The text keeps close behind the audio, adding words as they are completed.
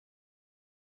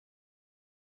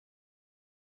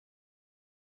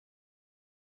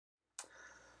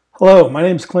Hello, my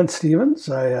name is Clint Stevens.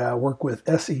 I work with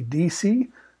SEDC.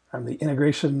 I'm the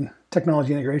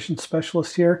technology integration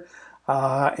specialist here,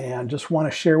 and just want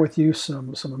to share with you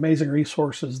some amazing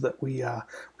resources that we have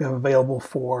available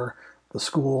for the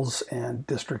schools and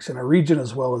districts in our region,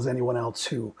 as well as anyone else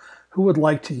who would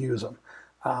like to use them.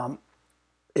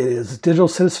 It is digital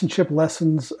citizenship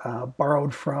lessons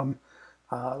borrowed from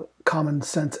Common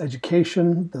Sense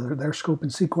Education, their scope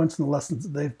and sequence, and the lessons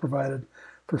that they've provided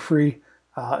for free.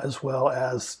 As well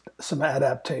as some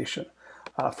adaptation.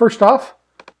 First off,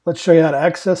 let's show you how to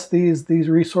access these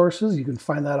resources. You can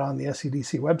find that on the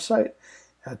SEDC website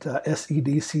at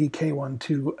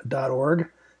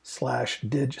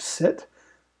sedck1.2.org/DigCit.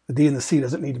 The D and the C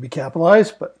doesn't need to be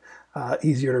capitalized, but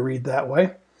easier to read that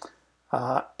way.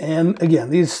 And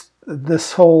again,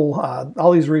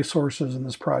 all these resources in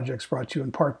this project is brought to you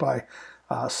in part by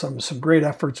some great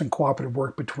efforts and cooperative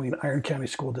work between Iron County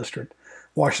School District,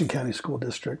 Washington County School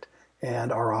District,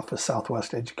 and our office,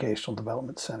 Southwest Educational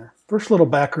Development Center. First, a little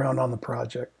background on the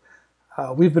project.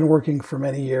 We've been working for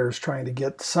many years trying to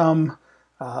get some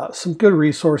good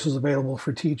resources available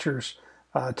for teachers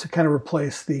to kind of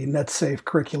replace the NetSafe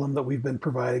curriculum that we've been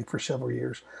providing for several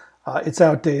years. It's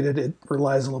outdated. It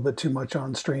relies a little bit too much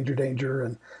on stranger danger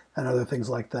and other things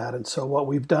like that. And so what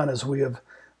we've done is we have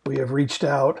reached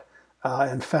out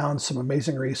and found some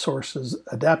amazing resources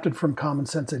adapted from Common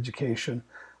Sense Education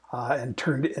and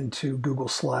turned into Google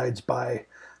Slides by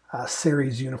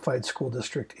Ceres Unified School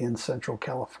District in Central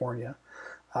California.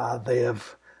 They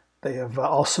have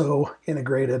also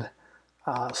integrated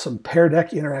some Pear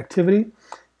Deck interactivity,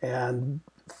 and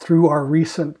through our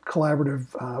recent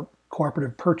cooperative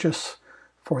purchase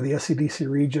for the SEDC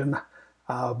region,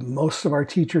 most of our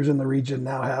teachers in the region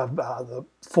now have the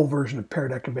full version of Pear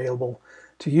Deck available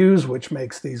to use, which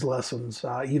makes these lessons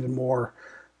even more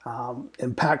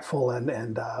impactful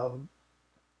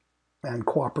and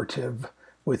cooperative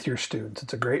with your students.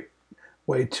 It's a great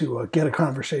way to get a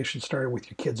conversation started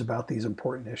with your kids about these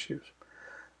important issues.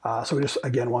 So we just,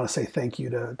 again, want to say thank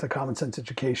you to Common Sense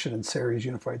Education and Ceres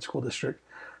Unified School District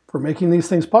for making these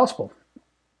things possible.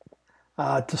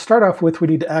 To start off with, we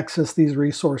need to access these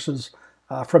resources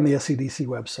from the SEDC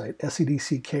website,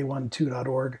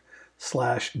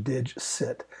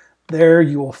 sedck1.2.org/DigCit. There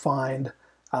you will find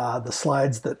the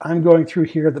slides that I'm going through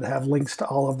here that have links to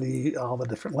all the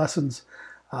different lessons,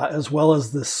 as well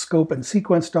as this scope and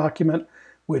sequence document,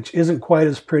 which isn't quite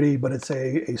as pretty, but it's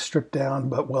a stripped down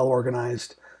but well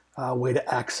organized way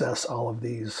to access all of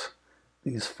these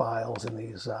files and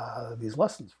these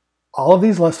lessons. All of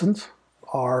these lessons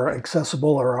are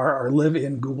accessible or live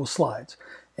in Google Slides,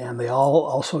 and they all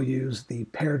also use the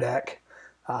Pear Deck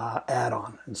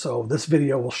add-on. And so this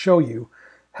video will show you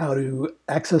how to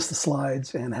access the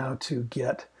slides and how to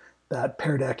get that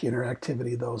Pear Deck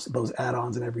interactivity, those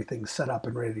add-ons and everything set up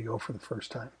and ready to go for the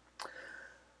first time.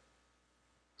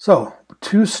 So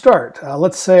to start,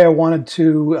 let's say I wanted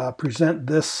to present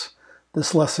this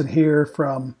lesson here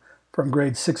from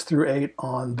grades 6 through 8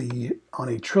 on a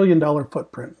 $1 trillion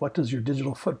footprint. What does your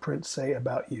digital footprint say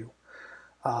about you?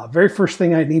 Very first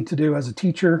thing I need to do as a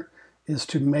teacher is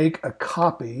to make a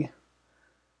copy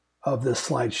of this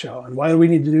slideshow. And why do we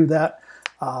need to do that?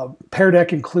 Pear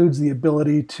Deck includes the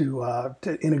ability to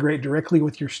integrate directly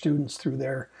with your students through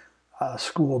their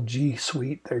school G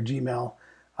Suite, their Gmail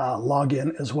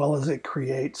login, as well as it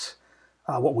creates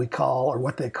what they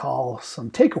call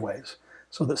some takeaways,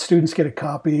 so that students get a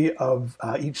copy of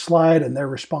each slide and their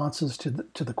responses to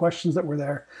the questions that were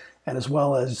there, and as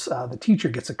well as the teacher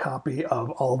gets a copy of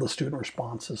all the student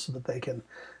responses so that they can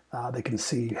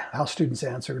see how students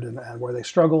answered and where they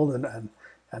struggled and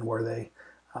where they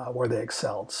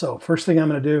excelled. So first thing I'm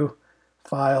going to do,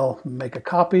 file, make a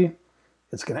copy.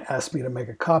 It's going to ask me to make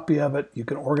a copy of it. You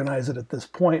can organize it at this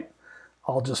point.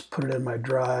 I'll just put it in my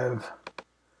drive.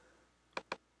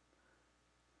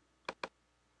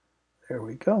 There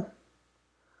we go.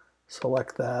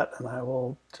 Select that, and I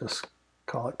will just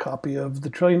call it copy of the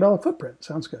 $1 trillion footprint.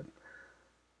 Sounds good.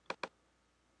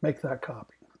 Make that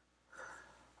copy.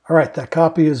 All right, that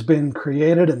copy has been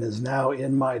created and is now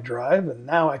in my drive, and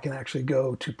now I can actually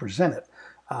go to present it.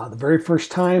 The very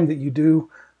first time that you do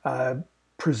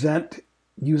present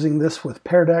using this with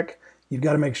Pear Deck, you've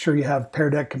got to make sure you have Pear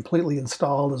Deck completely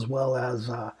installed, as well as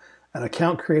an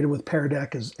account created with Pear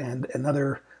Deck and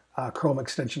another Chrome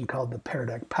extension called the Pear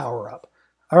Deck Power Up.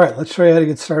 All right, let's show you how to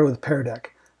get started with Pear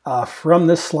Deck. From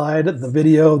this slide, the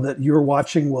video that you're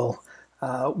watching will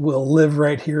live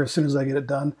right here as soon as I get it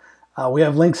done. We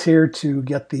have links here to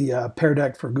get the Pear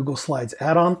Deck for Google Slides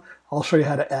add-on. I'll show you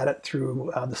how to add it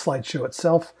through the slideshow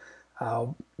itself.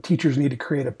 Teachers need to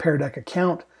create a Pear Deck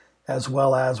account as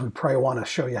well as we probably want to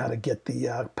show you how to get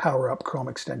the Power Up Chrome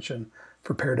extension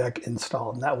for Pear Deck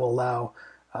installed. And that will allow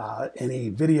any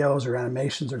videos or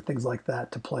animations or things like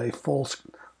that to play full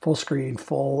screen,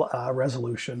 full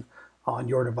resolution on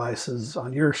your devices,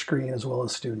 on your screen, as well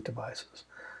as student devices.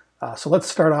 So let's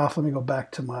start off. Let me go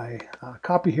back to my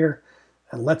copy here,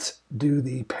 and let's do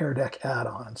the Pear Deck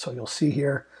add-on. So you'll see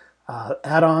here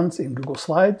add-ons in Google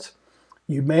Slides.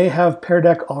 You may have Pear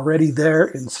Deck already there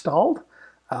installed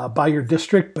by your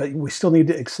district, but we still need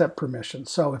to accept permission.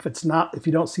 So if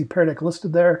you don't see Pear Deck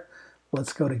listed there,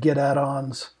 let's go to Get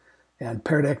Add-ons, and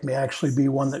Pear Deck may actually be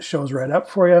one that shows right up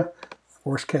for you.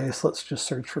 Worst case, let's just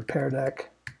search for Pear Deck,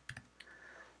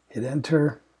 hit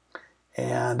enter,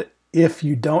 and if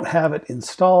you don't have it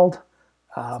installed,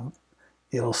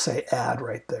 it'll say Add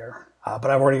right there. But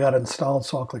I've already got it installed,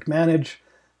 so I'll click Manage.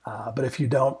 But if you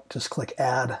don't, just click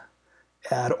Add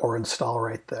or Install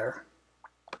right there.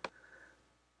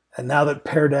 And now that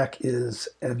Pear Deck now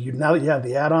that you have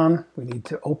the add-on, we need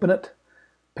to open it,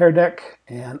 Pear Deck,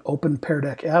 and open Pear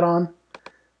Deck add-on.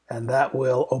 And that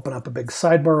will open up a big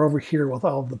sidebar over here with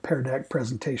all of the Pear Deck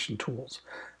presentation tools.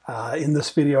 In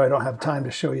this video, I don't have time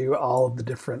to show you all of the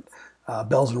different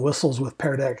bells and whistles with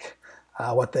Pear Deck,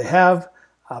 what they have,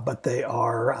 but they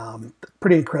are a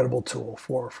pretty incredible tool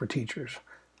for teachers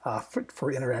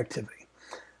for interactivity.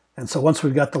 And so once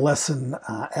we've got the lesson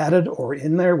added or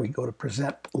in there, we go to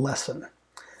Present Lesson.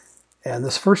 And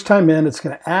this first time in, it's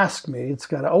going to ask me,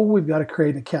 we've got to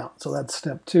create an account. So that's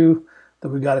step 2 that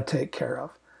we've got to take care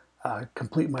of.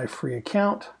 Complete my free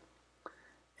account.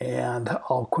 And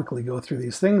I'll quickly go through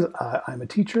these things. I'm a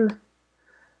teacher.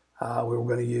 We're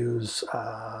going to use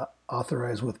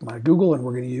Authorize with my Google, and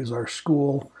we're going to use our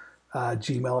school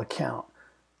Gmail account.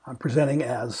 I'm presenting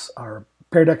as our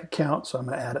Pear Deck account, so I'm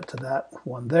going to add it to that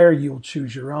one there. You'll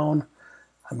choose your own.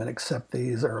 I'm going to accept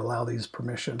these or allow these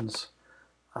permissions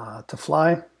to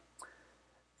fly.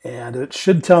 And it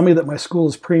should tell me that my school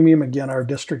is premium. Again, our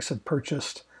districts have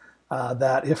purchased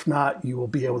that. If not, you will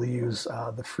be able to use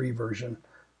the free version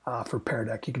for Pear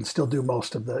Deck. You can still do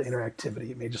most of the interactivity.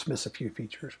 You may just miss a few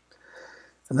features.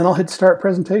 And then I'll hit Start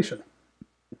Presentation.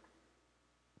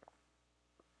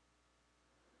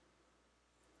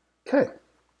 Okay.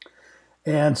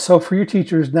 And so for your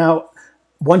teachers, now,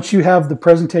 once you have the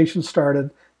presentation started,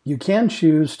 you can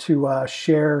choose to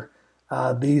share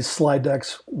these slide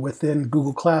decks within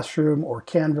Google Classroom or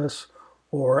Canvas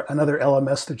or another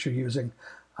LMS that you're using.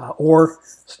 Or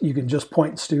you can just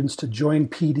point students to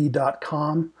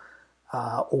joinpd.com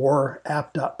or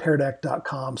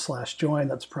app.peardeck.com/join.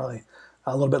 That's probably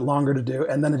a little bit longer to do.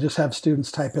 And then just have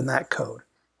students type in that code.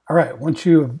 All right, once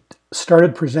you've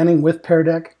started presenting with Pear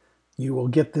Deck, you will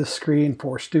get this screen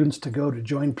for students to go to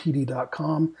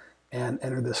joinpd.com and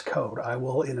enter this code. I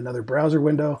will in another browser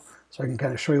window, so I can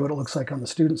kind of show you what it looks like on the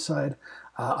student side.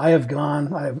 I have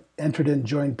entered in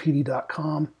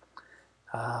joinpd.com,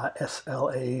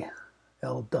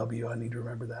 SLALW, I need to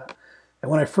remember that. And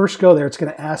when I first go there, it's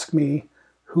going to ask me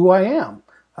who I am.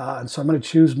 And so I'm going to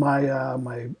choose my,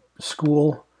 my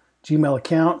school Gmail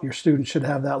account. Your student should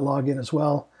have that login as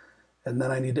well. And then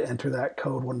I need to enter that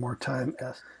code one more time.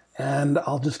 And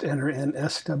I'll just enter in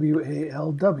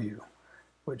SWALW,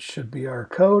 which should be our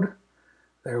code.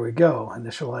 There we go.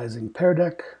 Initializing Pear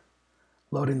Deck,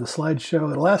 loading the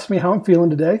slideshow. It'll ask me how I'm feeling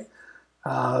today.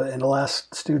 And it'll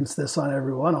ask students this on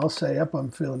everyone. I'll say, yep,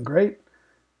 I'm feeling great.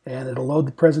 And it'll load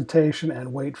the presentation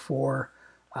and wait for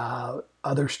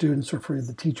other students or for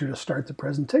the teacher to start the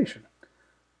presentation.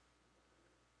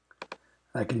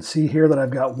 I can see here that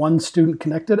I've got one student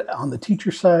connected on the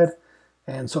teacher side.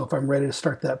 And so if I'm ready to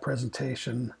start that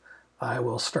presentation, I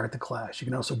will start the class. You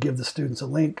can also give the students a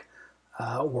link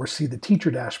or see the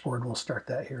teacher dashboard. We'll start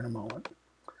that here in a moment.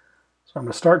 So I'm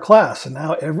going to start class, and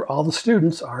now all the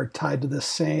students are tied to this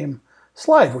same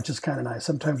slide, which is kind of nice.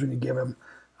 Sometimes when you give them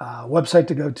a website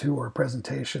to go to or a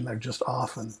presentation, they're just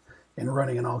off and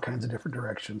running in all kinds of different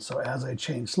directions. So as I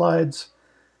change slides,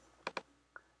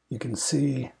 you can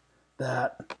see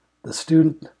that the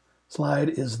student slide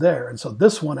is there. And so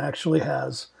this one actually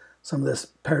has some of this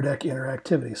Pear Deck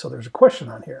interactivity. So there's a question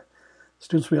on here.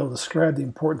 Students will be able to describe the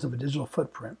importance of a digital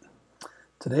footprint.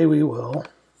 Today we will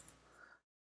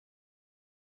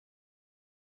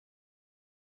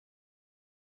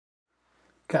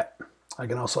okay. I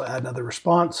can also add another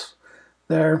response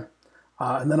there.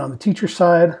 And then on the teacher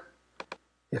side,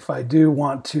 if I do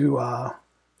want to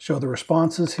show the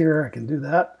responses here, I can do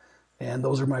that. And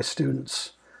those are my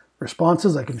students'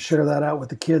 responses. I can share that out with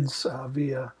the kids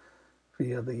via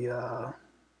the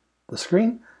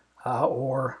screen,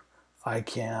 or I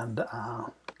can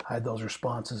hide those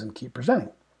responses and keep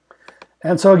presenting.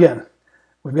 And so again,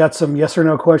 We've got some yes or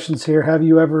no questions here. Have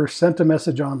you ever sent a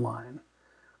message online?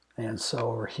 And so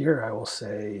over here I will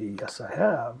say, yes, I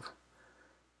have.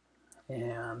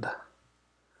 And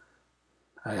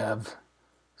I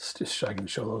can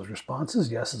show those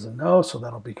responses, yeses and no, so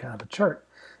that'll be kind of a chart.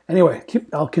 Anyway,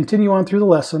 I'll continue on through the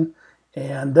lesson,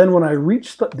 and then when I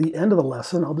reach the end of the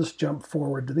lesson, I'll just jump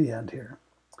forward to the end here.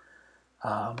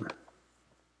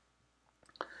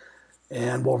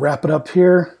 And we'll wrap it up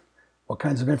here. What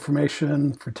kinds of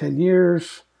information for 10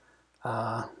 years?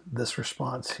 This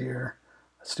response here.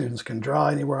 Students can draw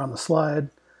anywhere on the slide.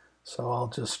 So I'll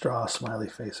just draw a smiley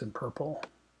face in purple.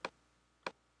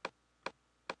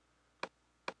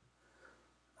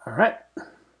 All right.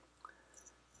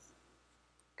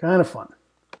 Kind of fun.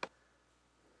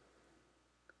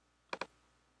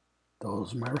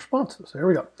 Those are my responses. There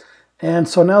we go. And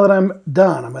so now that I'm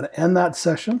done, I'm going to end that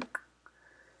session.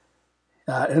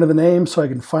 Enter the name so I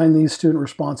can find these student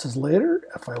responses later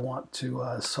if I want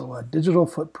to. So a digital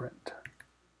footprint.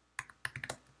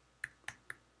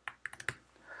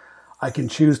 I can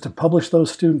choose to publish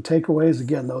those student takeaways.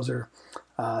 Again, those are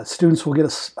students will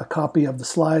get a copy of the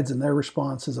slides and their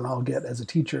responses, and I'll get, as a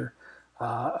teacher,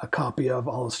 a copy of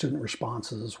all the student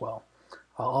responses as well.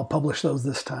 I'll publish those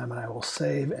this time, and I will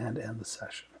save and end the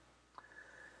session.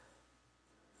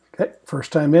 Okay,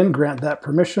 first time in, grant that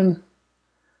permission.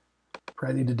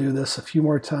 Probably need to do this a few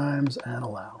more times and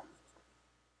allow.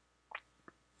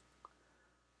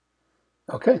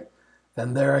 Okay,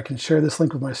 and there I can share this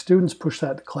link with my students, push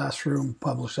that to Classroom,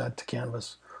 publish that to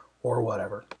Canvas, or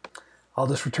whatever. I'll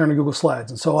just return to Google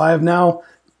Slides. And so I have now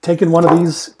taken one of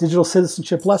these digital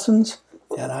citizenship lessons,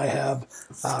 and I have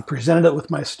presented it with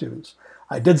my students.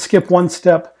 I did skip one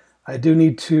step. I do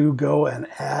need to go and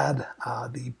add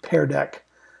the Pear Deck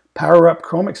Power Up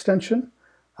Chrome extension.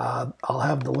 I'll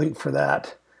have the link for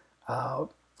that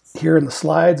here in the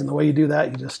slides. And the way you do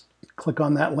that, you just click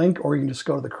on that link, or you can just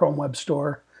go to the Chrome Web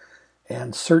Store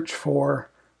and search for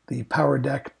the Power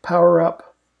Deck Power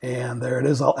Up. And there it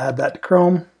is. I'll add that to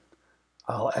Chrome.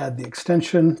 I'll add the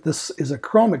extension. This is a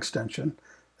Chrome extension.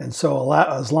 And so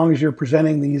as long as you're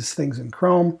presenting these things in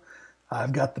Chrome,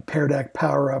 I've got the Pear Deck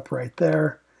Power Up right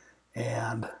there.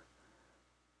 And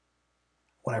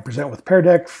when I present with Pear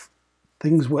Deck,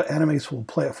 Animates will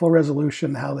play at full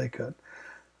resolution how they could.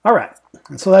 All right,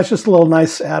 and so that's just a little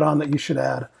nice add-on that you should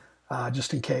add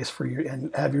just in case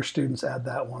and have your students add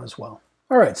that one as well.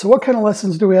 All right, so what kind of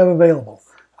lessons do we have available?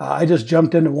 I just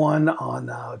jumped into one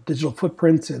on digital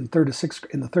footprints in the 3rd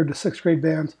to 6th grade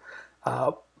bands.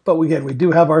 But again, we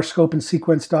do have our scope and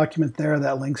sequence document there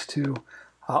that links to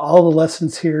all the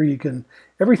lessons here.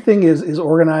 Everything is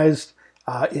organized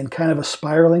in kind of a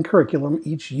spiraling curriculum.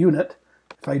 Each unit,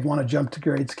 if I want to jump to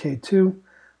grades K2,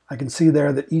 I can see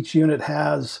there that each unit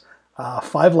has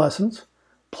 5 lessons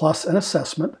plus an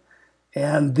assessment.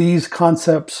 And these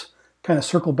concepts kind of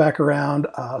circle back around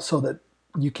so that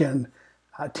you can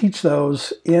teach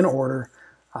those in order.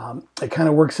 It kind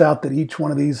of works out that each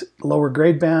one of these lower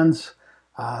grade bands,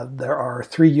 there are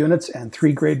 3 units and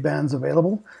 3 grade bands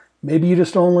available. Maybe you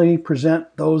just only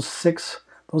present those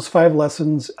 5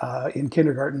 lessons in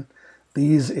kindergarten,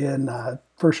 these in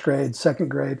 1st grade, 2nd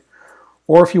grade,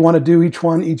 or if you want to do each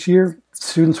one each year,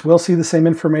 students will see the same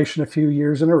information a few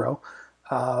years in a row,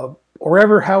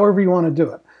 or however you want to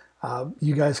do it.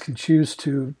 You guys can choose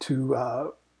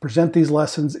to present these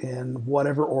lessons in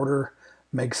whatever order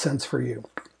makes sense for you.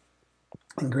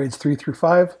 In grades 3 through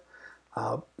 5,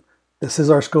 this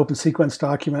is our scope and sequence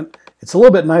document. It's a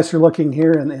little bit nicer looking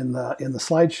here in the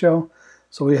slideshow.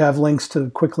 So we have links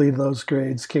to those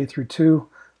grades K through 2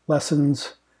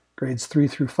 lessons, grades 3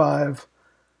 through 5,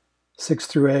 6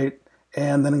 through 8,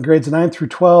 and then in grades 9 through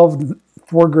 12,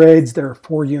 4 grades, there are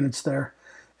 4 units there.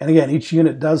 And again, each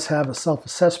unit does have a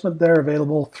self-assessment there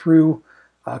available through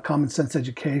Common Sense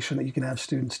Education that you can have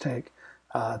students take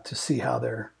to see how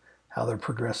they're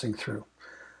progressing through.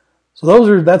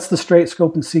 So that's the straight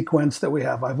scope and sequence that we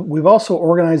have. We've also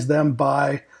organized them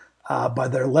by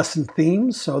their lesson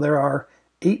themes. So there are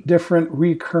 8 different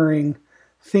recurring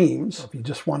themes. So if you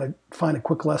just want to find a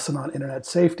quick lesson on internet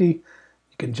safety,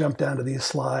 you can jump down to these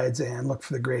slides and look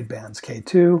for the grade bands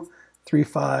K2, 3,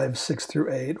 5, 6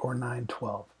 through 8, or 9,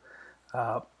 12.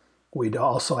 We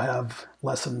also have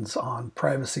lessons on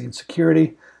privacy and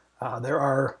security. There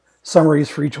are summaries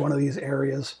for each one of these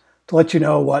areas to let you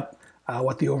know what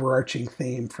the overarching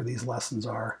theme for these lessons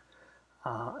are,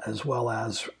 as well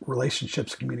as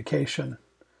relationships, communication.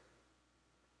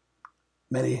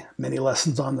 Many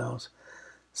lessons on those.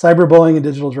 Cyberbullying and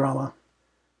digital drama,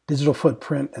 digital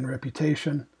footprint and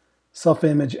reputation,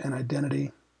 self-image and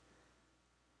identity,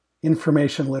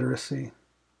 information literacy,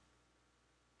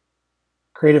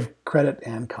 creative credit,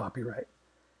 and copyright.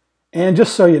 And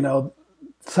just so you know,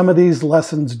 some of these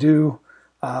lessons do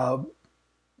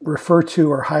refer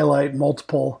to or highlight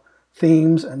multiple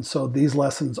themes, and so these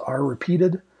lessons are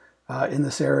repeated in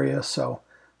this area. So,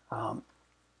 and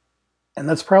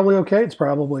that's probably okay. It's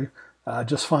probably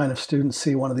just fine if students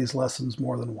see one of these lessons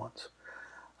more than once.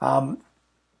 And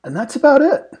that's about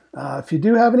it. If you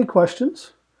do have any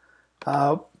questions,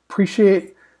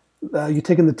 appreciate you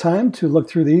taking the time to look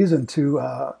through these and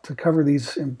to cover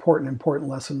these important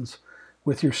lessons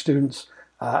with your students.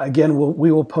 Again,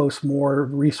 we will post more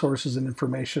resources and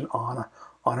information on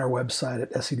our website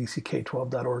at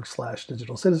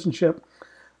sedck12.org/digital citizenship.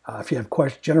 If you have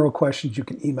general questions, you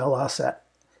can email us at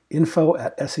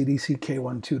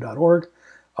info@sedck12.org.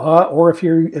 Or if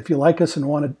you like us and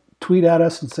want to tweet at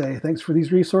us and say thanks for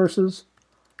these resources,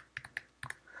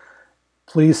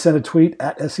 please send a tweet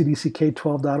at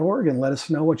sedck12.org and let us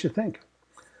know what you think.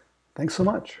 Thanks so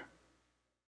much.